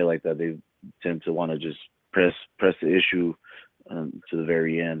young DA like that, they tend to want to just press the issue to the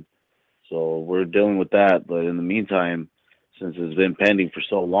very end. So we're dealing with that, but in the meantime, since it's been pending for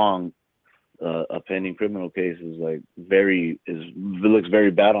so long, a pending criminal case is like it looks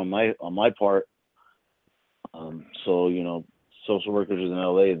very bad on my part. So you know, social workers in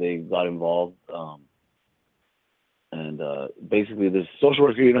LA, they got involved, and basically this social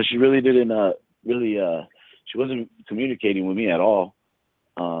worker, you know, she really didn't really she wasn't communicating with me at all.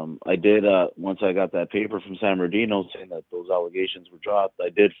 I did once I got that paper from San Bernardino saying that those allegations were dropped. I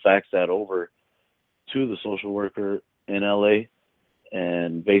did fax that over to the social worker in LA,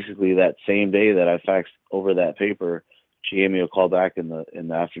 and basically that same day that I faxed over that paper, she gave me a call back in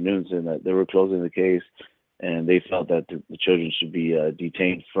the afternoon saying that they were closing the case, and they felt that the children should be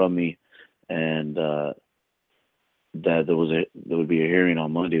detained from me, and that there would be a hearing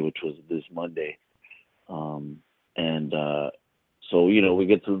on Monday, which was this Monday. And so you know, we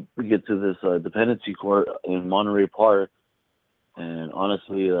get to this dependency court in Monterey Park, and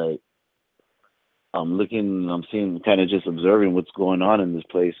honestly, like, I'm seeing, kind of just observing what's going on in this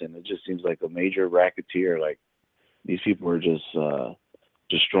place, and it just seems like a major racketeer. Like, these people are just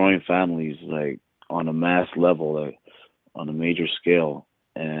destroying families, like, on a mass level, like, on a major scale.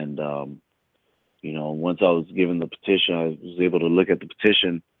 And you know, once I was given the petition, I was able to look at the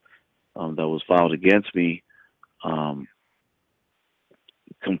petition that was filed against me.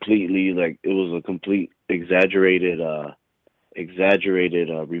 Completely, like, it was a complete exaggerated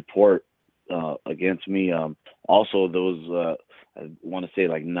report against me. Also, there was I want to say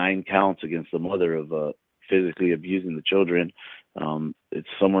like 9 counts against the mother of physically abusing the children. It's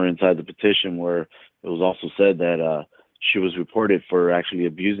somewhere inside the petition where it was also said that she was reported for actually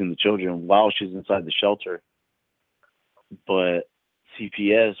abusing the children while she's inside the shelter, but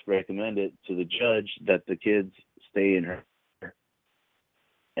CPS recommended to the judge that the kids stay in her.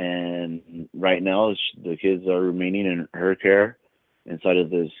 And right now, the kids are remaining in her care inside of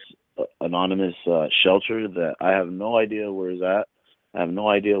this anonymous shelter that I have no idea where is at. I have no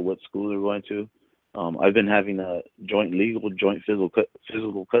idea what school they're going to. I've been having a joint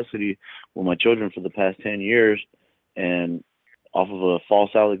physical custody with my children for the past 10 years, and off of a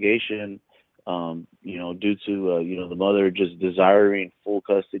false allegation, you know, due to you know, the mother just desiring full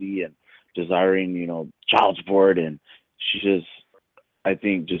custody and desiring, you know, child support, and she just, I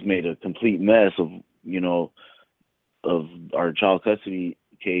think, just made a complete mess of, you know, of our child custody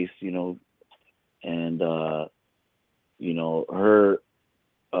case, you know, and you know, her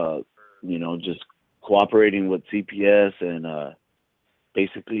you know, just cooperating with CPS, and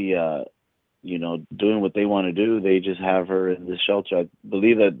basically you know, doing what they want to do. They just have her in this shelter. I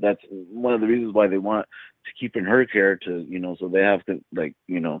believe that that's one of the reasons why they want to keep in her care, to, you know, so they have, like,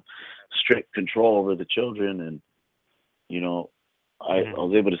 you know, strict control over the children. And you know, I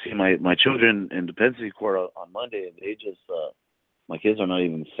was able to see my children in dependency court on Monday, and they just my kids are not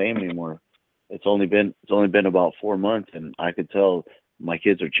even the same anymore. It's only been about 4 months, and I could tell my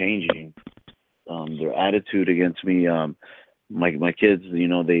kids are changing. Their attitude against me, my kids, you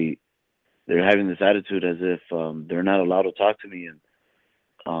know, they're having this attitude as if they're not allowed to talk to me,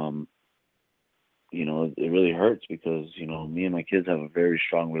 and you know, it really hurts because, you know, me and my kids have a very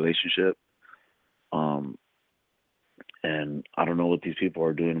strong relationship. And I don't know what these people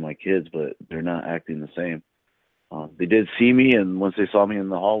are doing to my kids, but they're not acting the same. They did see me, and once they saw me in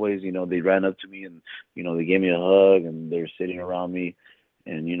the hallways, you know, they ran up to me, and you know, they gave me a hug, and they were sitting around me,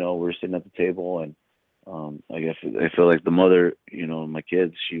 and you know, we're sitting at the table, and I feel like the mother, my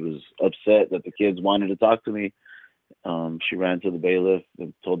kids, she was upset that the kids wanted to talk to me. She ran to the bailiff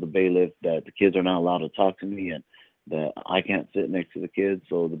and told the bailiff that the kids are not allowed to talk to me and that I can't sit next to the kids.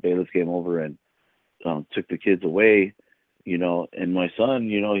 So the bailiff came over and took the kids away, and my son,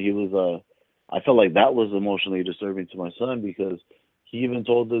 he was, I felt like that was emotionally disturbing to my son because he even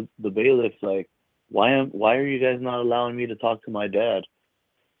told the bailiff, like, why are you guys not allowing me to talk to my dad?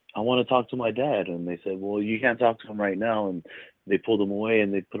 I want to talk to my dad. And they said, well, you can't talk to him right now. And they pulled him away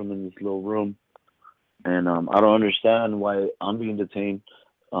and they put him in this little room. And I don't understand why I'm being detained.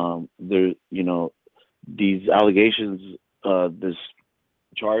 These allegations, this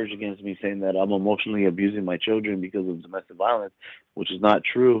charge against me saying that I'm emotionally abusing my children because of domestic violence, which is not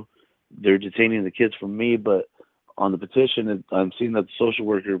true. They're detaining the kids from me, but on the petition, I'm seeing that the social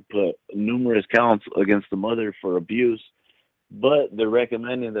worker put numerous counts against the mother for abuse, but they're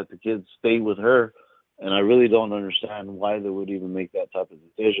recommending that the kids stay with her, and I really don't understand why they would even make that type of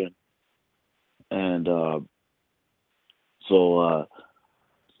decision. And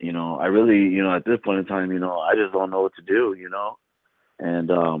I really, at this point in time, I just don't know what to do, and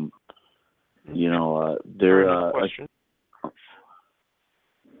they're question.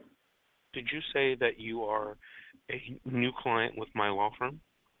 Did you say that you are a new client with my law firm?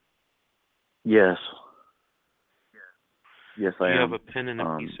 Yes. Yes, I am. Do you have a pen and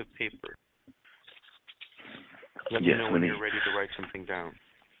a piece of paper? Let me know when you're ready to write something down.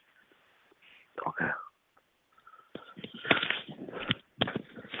 Okay.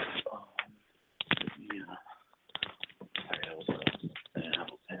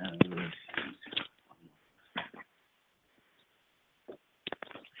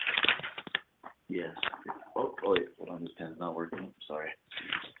 Yes. Oh, wait. Hold on. This pen's not working. Sorry.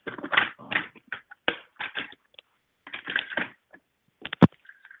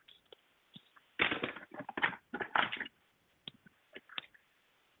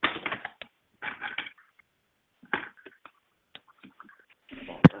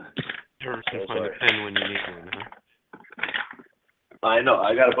 Sure, you can find a pen when you need one, huh? I know.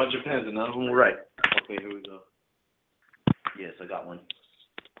 I got a bunch of pens and none of them were right. Okay, here we go. Yes, I got one.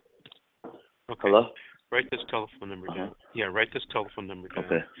 Okay. Hello? Write this telephone number down. Yeah, write this telephone number down.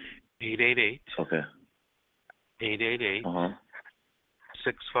 Okay. 888. Okay. 888.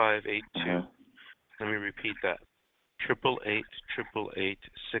 6582. Let me repeat that.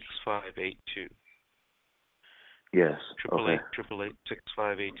 888-888-6582. Yes.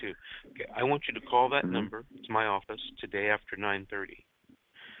 888-888-6582. Okay, I want you to call that number. It's my office today after 9:30.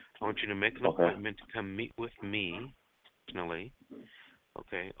 I want you to make an appointment to come meet with me personally.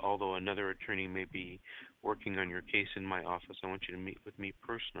 Okay, although another attorney may be working on your case in my office, I want you to meet with me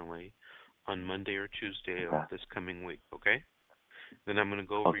personally on Monday or Tuesday of this coming week, okay? Then I'm going to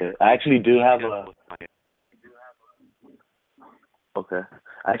go over your I actually do have I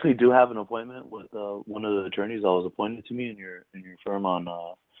actually do have an appointment with one of the attorneys that was appointed to me in your firm on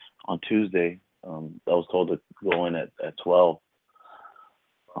Tuesday. I was told to go in at 12.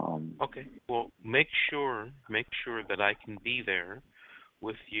 Okay. Well, make sure that I can be there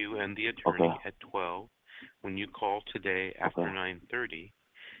with you and the attorney at 12 when you call today after 9:30.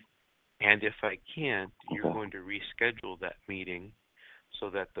 And if I can't, you're going to reschedule that meeting so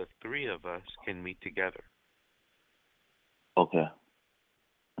that the three of us can meet together. Okay.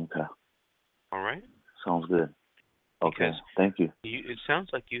 All right? Sounds good. Okay. Because thank you. It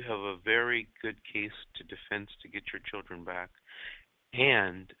sounds like you have a very good case to defense to get your children back.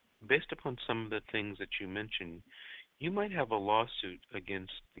 And based upon some of the things that you mentioned, you might have a lawsuit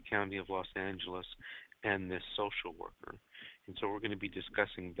against the County of Los Angeles and this social worker. And so we're going to be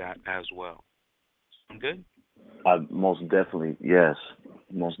discussing that as well. Sound good? Most definitely. Yes.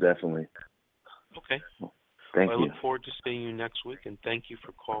 Most definitely. Okay. Thank I you. look forward to seeing you next week, and thank you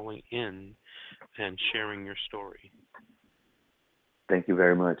for calling in and sharing your story. Thank you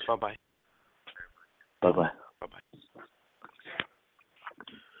very much. Bye-bye. Bye-bye. Bye-bye.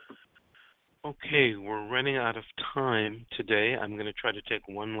 Okay, we're running out of time today. I'm going to try to take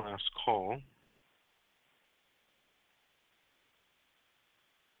one last call.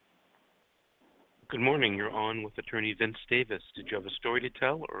 Good morning. You're on with Attorney Vince Davis. Did you have a story to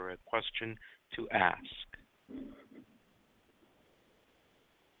tell or a question to ask?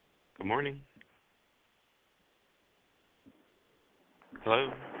 Good morning.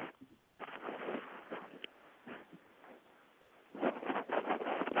 Hello?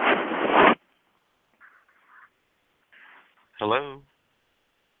 Hello?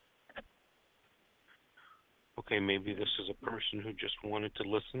 Okay, maybe this is a person who just wanted to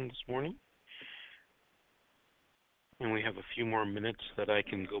listen this morning. And we have a few more minutes that I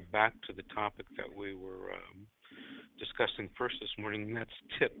can go back to the topic that we were discussing first this morning, and that's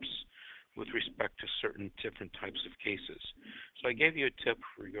tips with respect to certain different types of cases. So I gave you a tip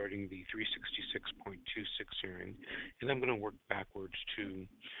regarding the 366.26 hearing, and I'm going to work backwards to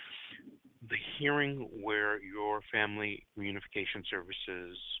the hearing where your family reunification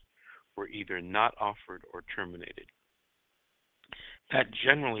services were either not offered or terminated. That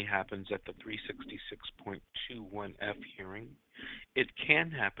generally happens at the 366.21F hearing. It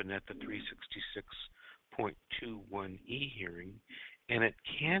can happen at the 366.21E hearing, and it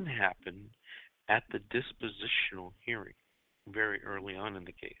can happen at the dispositional hearing very early on in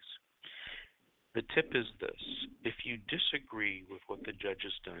the case. The tip is this: if you disagree with what the judge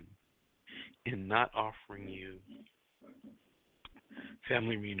has done in not offering you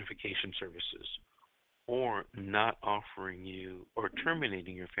family reunification services, or not offering you or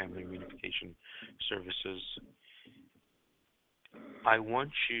terminating your family reunification services, I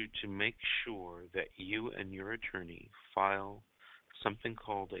want you to make sure that you and your attorney file something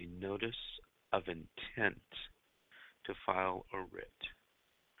called a notice of intent to file a writ.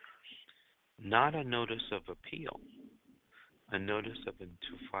 Not a notice of appeal, a notice of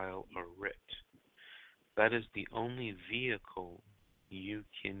to file a writ. That is the only vehicle you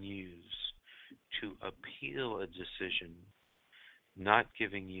can use to appeal a decision not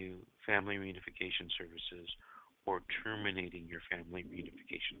giving you family reunification services or terminating your family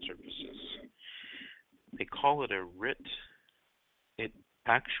reunification services. They call it a writ. It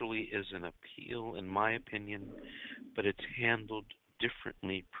actually is an appeal, in my opinion, but it's handled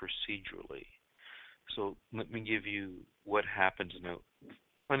differently procedurally. So let me give you what happens now.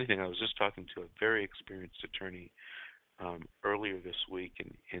 Funny thing, I was just talking to a very experienced attorney earlier this week,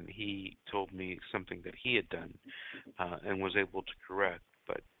 and he told me something that he had done and was able to correct,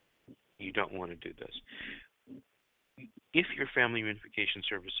 but you don't want to do this. If your family reunification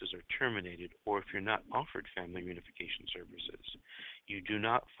services are terminated, or if you're not offered family reunification services, you do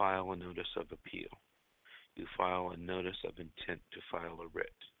not file a notice of appeal. You file a notice of intent to file a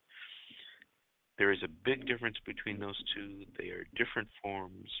writ. There is a big difference between those two. They are different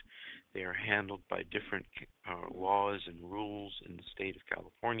forms. They are handled by different laws and rules in the state of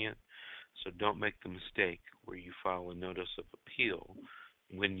California. So don't make the mistake where you file a notice of appeal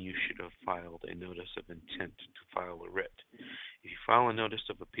when you should have filed a notice of intent to file a writ. If you file a notice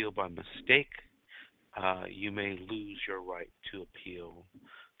of appeal by mistake, you may lose your right to appeal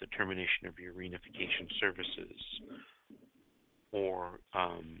the termination of your reunification services, or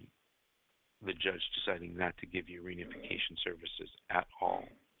the judge deciding not to give you reunification services at all.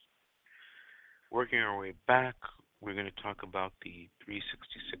 Working our way back, we're going to talk about the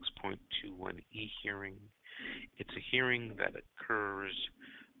 366.21E hearing. It's a hearing that occurs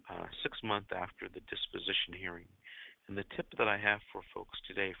 6 months after the disposition hearing. And the tip that I have for folks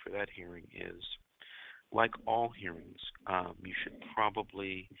today for that hearing is, like all hearings, you should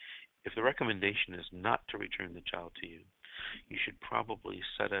probably, if the recommendation is not to return the child to you, you should probably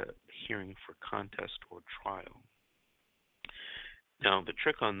set a hearing for contest or trial. Now, the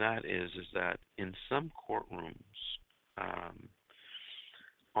trick on that is that in some courtrooms,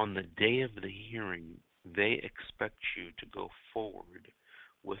 on the day of the hearing, they expect you to go forward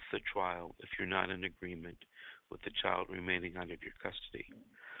with the trial if you're not in agreement with the child remaining under your custody.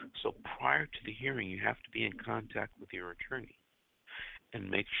 So prior to the hearing, you have to be in contact with your attorney and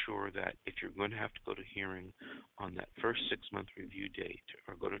make sure that if you're going to have to go to hearing on that first 6-month review date,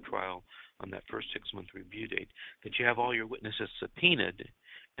 or go to trial on that first 6-month review date, that you have all your witnesses subpoenaed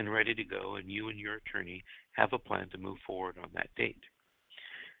and ready to go, and you and your attorney have a plan to move forward on that date.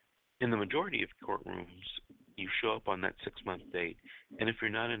 In the majority of courtrooms, you show up on that 6-month date, and if you're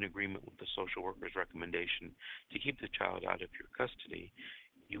not in agreement with the social worker's recommendation to keep the child out of your custody,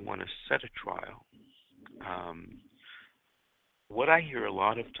 you want to set a trial. What I hear a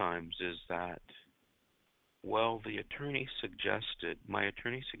lot of times is that, well, my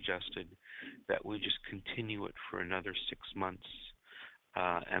attorney suggested that we just continue it for another 6 months,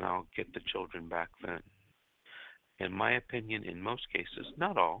 and I'll get the children back then. In my opinion, in most cases,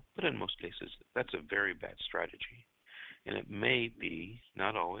 not all, but in most cases, that's a very bad strategy. And it may be,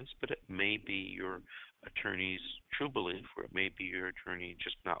 not always, but it may be your attorney's true belief, or it may be your attorney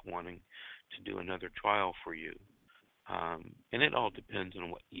just not wanting to do another trial for you. And it all depends on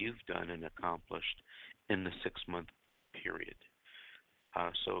what you've done and accomplished in the 6-month period.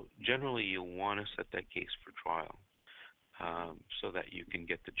 So generally, you'll want to set that case for trial so that you can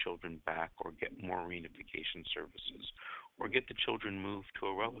get the children back, or get more reunification services, or get the children moved to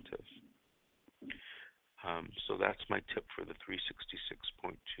a relative. So that's my tip for the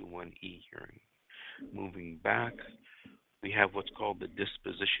 366.21E hearing. Moving back, we have what's called the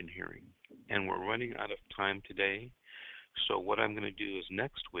disposition hearing. And we're running out of time today. So what I'm going to do is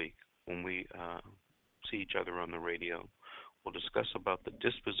next week, when we see each other on the radio, we'll discuss about the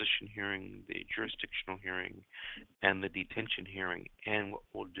disposition hearing, the jurisdictional hearing, and the detention hearing. And what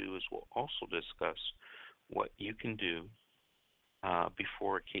we'll do is we'll also discuss what you can do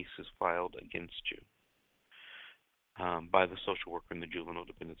before a case is filed against you by the social worker in the juvenile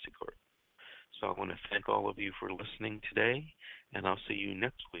dependency court. So I want to thank all of you for listening today, and I'll see you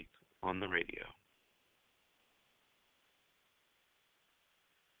next week on the radio.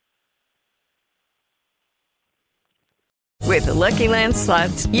 With the Lucky Land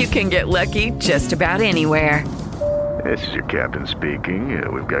Slots, you can get lucky just about anywhere. This is your captain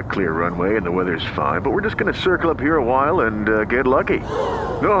speaking. We've got clear runway and the weather's fine, but we're just going to circle up here a while and get lucky.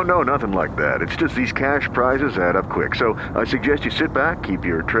 No, nothing like that. It's just these cash prizes add up quick. So I suggest you sit back, keep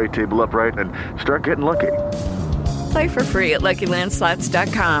your tray table upright, and start getting lucky. Play for free at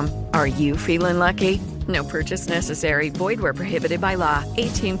LuckyLandSlots.com. Are you feeling lucky? No purchase necessary. Void where prohibited by law.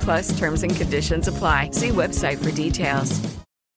 18+ terms and conditions apply. See website for details.